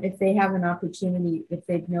 If they have an opportunity, if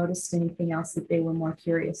they've noticed anything else that they were more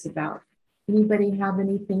curious about. Anybody have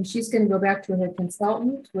anything? She's going to go back to her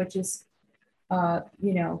consultant, which is, going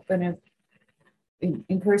to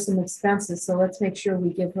incur some expenses. So let's make sure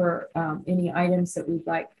we give her any items that we'd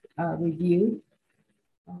like reviewed.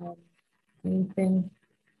 Anything?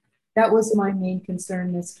 That was my main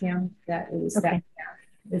concern, Ms. Kim, that it was okay.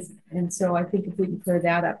 And so I think if we can clear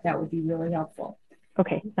that up, that would be really helpful.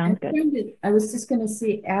 Okay, sounds good. I was just going to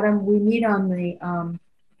see, Adam, we meet on the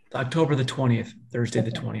October the 20th, Thursday the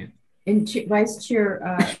 20th. And Vice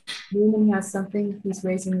Chair Newman has something. He's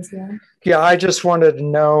raising his hand. Yeah, I just wanted to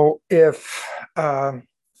know if Adam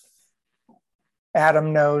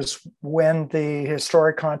knows when the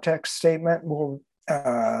historic context statement will,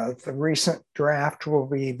 the recent draft will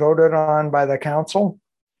be voted on by the council.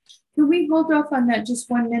 Can we hold off on that just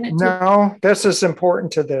 1 minute? No, this is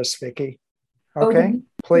important to this, Vicki. Okay,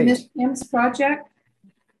 please. Ms. Kim's project?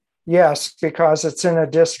 Yes, because it's in a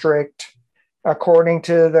district, according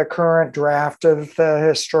to the current draft of the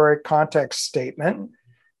historic context statement,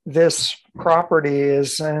 this property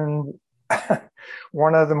is in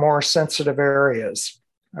one of the more sensitive areas,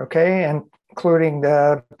 okay, and including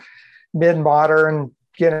the mid-modern,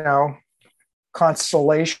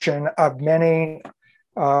 constellation of many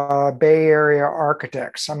Bay Area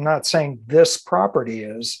architects. I'm not saying this property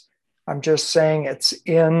is, I'm just saying it's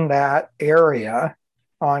in that area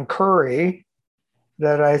on Curry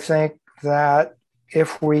that I think that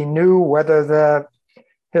if we knew whether the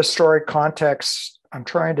historic context, I'm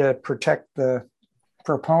trying to protect the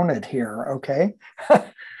proponent here, okay?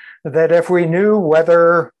 That if we knew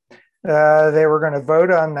whether they were going to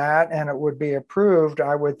vote on that and it would be approved,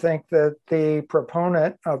 I would think that the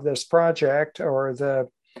proponent of this project or the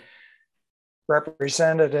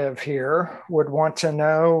representative here would want to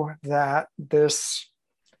know that this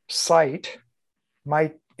site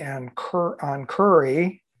might on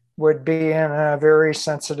Curry would be in a very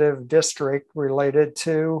sensitive district related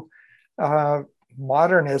to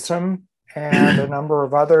modernism and a number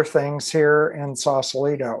of other things here in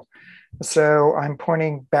Sausalito. So I'm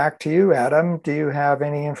pointing back to you, Adam. Do you have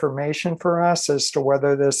any information for us as to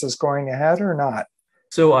whether this is going ahead or not?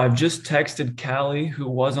 So I've just texted Callie, who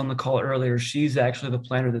was on the call earlier. She's actually the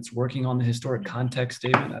planner that's working on the historic context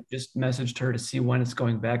statement. I've just messaged her to see when it's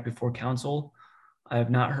going back before council. I have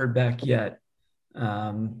not heard back yet.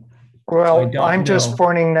 Well, I'm just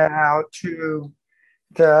pointing that out to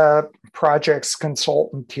the project's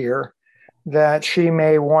consultant here, that she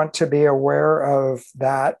may want to be aware of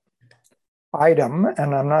that item.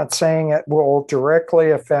 And I'm not saying it will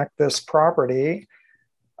directly affect this property,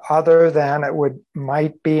 other than it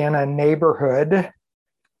might be in a neighborhood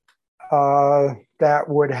that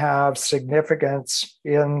would have significance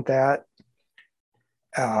in that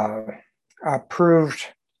approved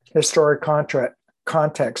historic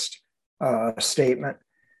context statement.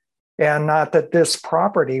 And not that this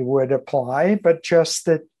property would apply, but just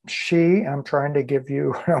that I'm trying to give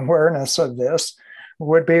you awareness of this,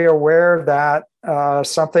 would be aware that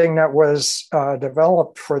something that was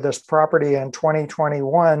developed for this property in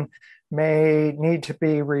 2021 may need to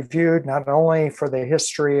be reviewed, not only for the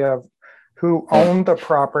history of who owned the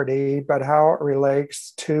property, but how it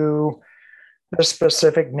relates to the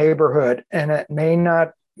specific neighborhood. And it may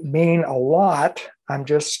not mean a lot. I'm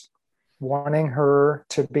just wanting her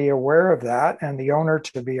to be aware of that and the owner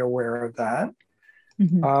to be aware of that,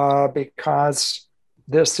 because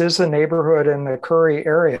this is a neighborhood in the Curry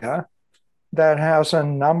area that has a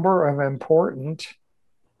number of important,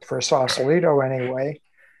 for Sausalito anyway,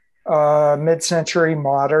 mid-century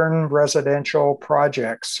modern residential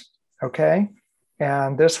projects, okay?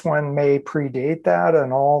 And this one may predate that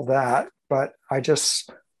and all that, but I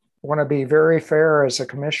just want to be very fair as a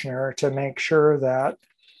commissioner to make sure that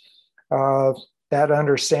that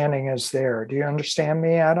understanding is there. Do you understand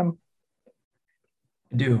me, Adam?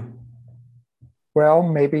 I do. Well,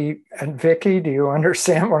 maybe, and Vicky, do you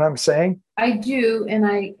understand what I'm saying? I do, and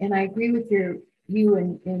I agree with you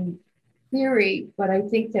in theory, but I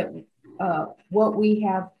think that what we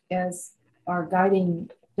have as our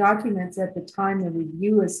guiding documents at the time the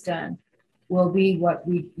review is done will be what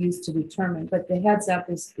we use to determine. But the heads up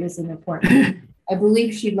is an important. I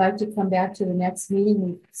believe she'd like to come back to the next meeting.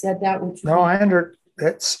 We said that, which no,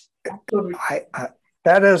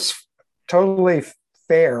 that is totally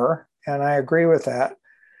fair, and I agree with that.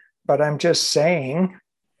 But I'm just saying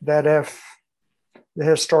that if the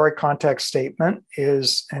historic context statement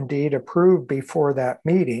is indeed approved before that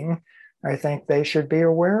meeting, I think they should be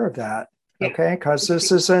aware of that. Okay, because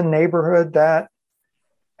this is a neighborhood that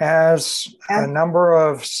has a number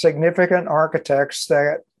of significant architects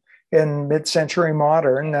that in mid-century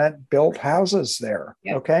modern that built houses there.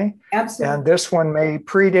 Yep. Okay. Absolutely. And this one may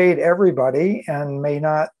predate everybody and may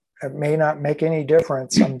not make any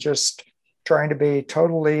difference. I'm just trying to be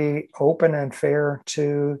totally open and fair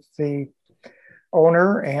to the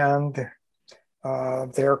owner and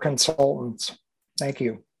their consultants. Thank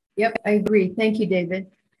you. Yep, I agree. Thank you, David.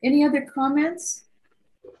 Any other comments?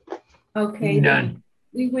 Okay. None.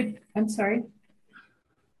 I'm sorry.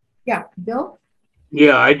 Yeah, Bill?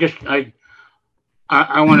 Yeah, I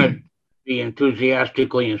want to be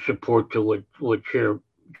enthusiastically in support to what Chair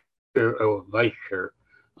or Vice Chair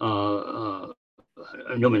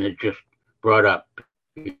Newman had just brought up,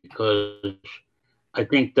 because I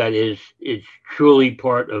think that is truly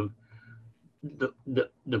part of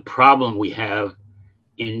the problem we have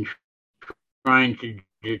in trying to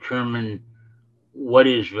determine what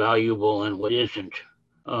is valuable and what isn't.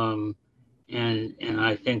 And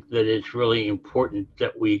I think that it's really important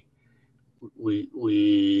that we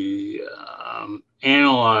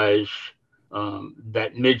analyze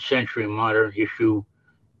that mid-century modern issue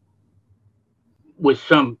with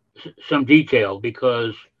some detail,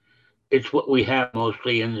 because it's what we have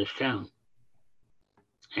mostly in this town,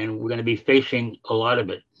 and we're going to be facing a lot of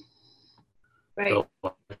it. Right. So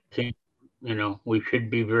I think we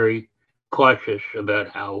should be very cautious about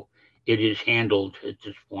how it is handled at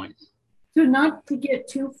this point. So not to get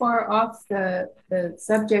too far off the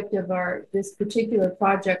subject of this particular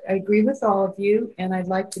project, I agree with all of you, and I'd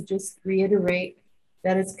like to just reiterate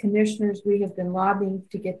that as commissioners, we have been lobbying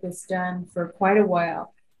to get this done for quite a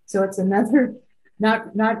while. So it's another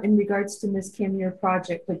not in regards to Ms. Kim, your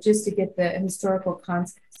project, but just to get the historical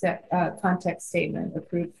context statement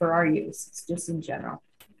approved for our use, just in general.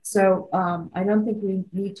 So I don't think we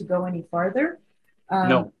need to go any farther.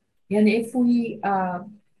 No. And if we,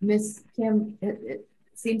 Ms. Kim, it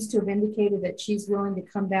seems to have indicated that she's willing to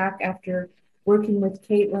come back after working with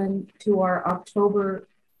Caitlin to our October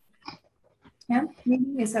 10th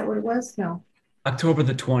meeting. Is that what it was? No. October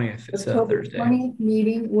the 20th. It's a Thursday. 20th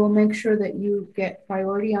meeting. We'll make sure that you get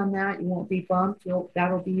priority on that. You won't be bumped.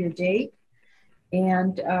 That'll be your date.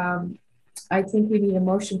 And I think we need a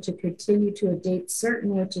motion to continue to a date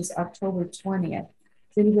certain, which is October 20th.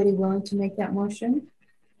 Is anybody willing to make that motion?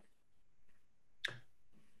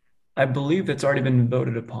 I believe it's already been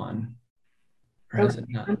voted upon. Or has it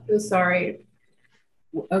not? I'm so sorry.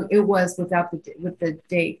 It was with the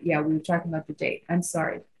date. Yeah, we were talking about the date. I'm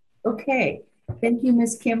sorry. Okay. Thank you,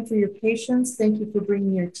 Ms. Kim, for your patience. Thank you for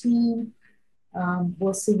bringing your team.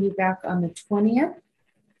 We'll see you back on the 20th.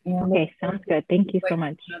 And okay, sounds good. Thank you so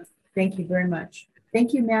much. Thank you very much.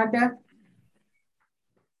 Thank you, Magda.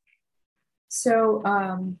 So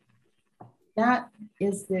that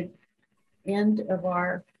is the end of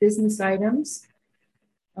our business items.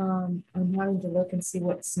 I'm having to look and see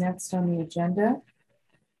what's next on the agenda.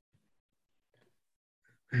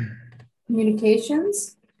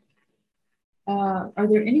 Communications. Are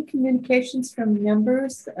there any communications from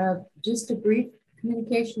members? Just a brief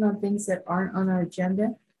communication on things that aren't on our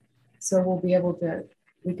agenda. So we'll be able to,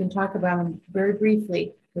 we can talk about them very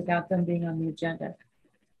briefly without them being on the agenda.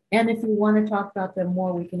 And if you want to talk about them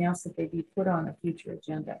more, we can ask that they be put on a future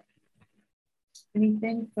agenda.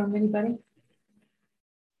 Anything from anybody?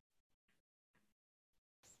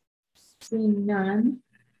 Seeing none.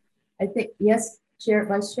 I think, yes, Chair,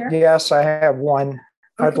 Vice Chair? Yes, I have one.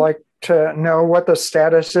 Okay. I'd like to know what the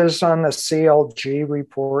status is on the CLG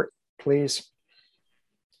report, please.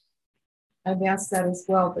 I've asked that as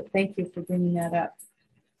well, but thank you for bringing that up.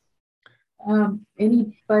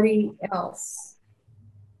 Anybody else?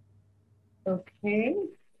 Okay,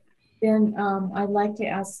 then I'd like to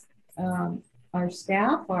ask our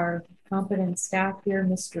staff, our competent staff here,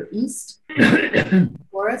 Mr. East,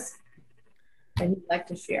 for us, that he'd like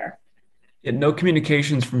to share. Yeah, no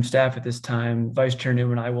communications from staff at this time. Vice Chair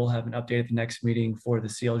Newman, I will have an update at the next meeting for the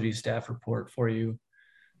CLG staff report for you,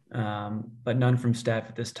 but none from staff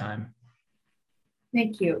at this time.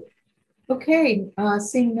 Thank you. Okay,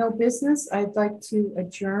 seeing no business, I'd like to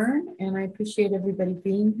adjourn, and I appreciate everybody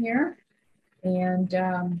being here. And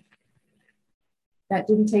that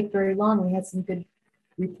didn't take very long. We had some good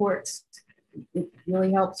reports. It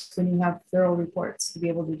really helps when you have thorough reports to be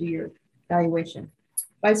able to do your evaluation.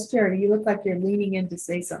 Vice Chair, you look like you're leaning in to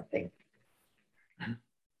say something.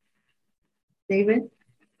 David?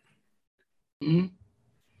 Mm-hmm.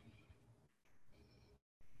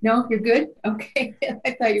 No, you're good? Okay,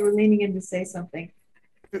 I thought you were leaning in to say something.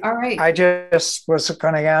 All right. I just was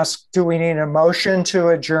going to ask, do we need a motion to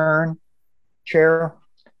adjourn, Chair?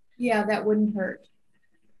 Yeah, that wouldn't hurt.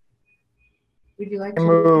 Would you like to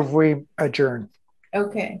move we adjourn?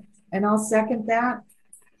 Okay, and I'll second that.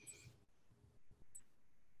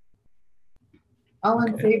 All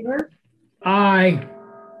in favor? Aye.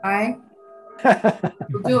 Aye.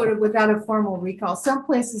 We'll do it without a formal recall. Some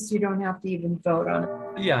places you don't have to even vote on it.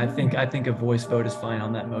 Yeah, I think a voice vote is fine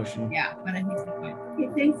on that motion. Yeah, but I think so. Okay,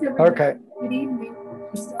 thanks everybody. Okay. Good evening.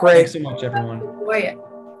 Great. Thanks so much, everyone. Enjoy it.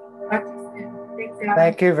 Thanks, Adam.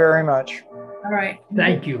 Thank you very much. All right.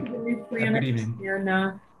 Thank you. Have a good evening.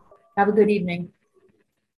 And have a good evening.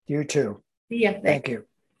 You too. See ya. Thank you.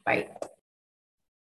 Bye.